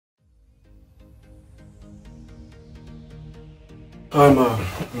I'm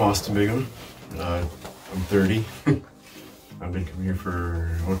Austin Bigham. I'm 30. I've been coming here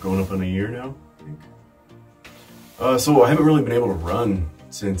for going up on a year now, I think. So I haven't really been able to run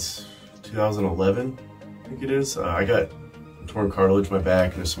since 2011, I think it is. I got torn cartilage in my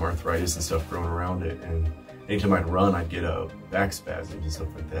back and there's some arthritis and stuff growing around it, and anytime I'd run I'd get back spasms and stuff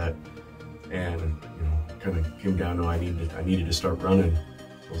like that, and kind of came down to I needed to start running.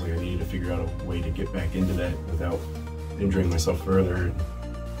 I was like, I needed to figure out a way to get back into that without injuring myself further, and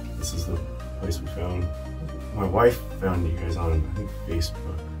this is the place we found. My wife found you guys on, I think,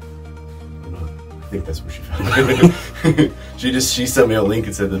 Facebook. I think that's where she found it. she sent me a link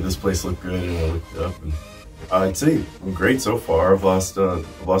and said that this place looked good, and I looked it up, and I'd say I'm great so far. I've lost a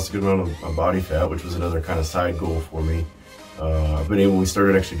good amount of body fat, which was another kind of side goal for me. We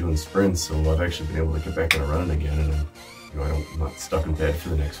started actually doing sprints, so I've actually been able to get back into running again, and I'm not stuck in bed for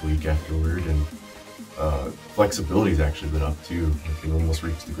the next week afterward. And flexibility's actually been up too. I can almost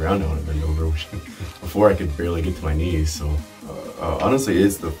reach the ground now and bend over, which before I could barely get to my knees. So honestly,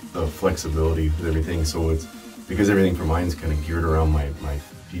 it's the flexibility with everything. So it's because everything for mine's kind of geared around my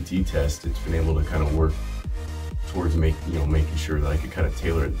PT test. It's been able to kind of work towards making sure that I could kind of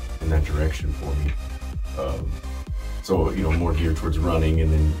tailor it in that direction for me. So more geared towards running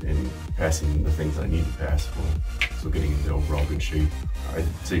and passing the things I need to pass for. So getting into overall good shape. I'd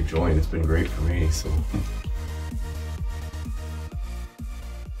say join, it's been great for me. So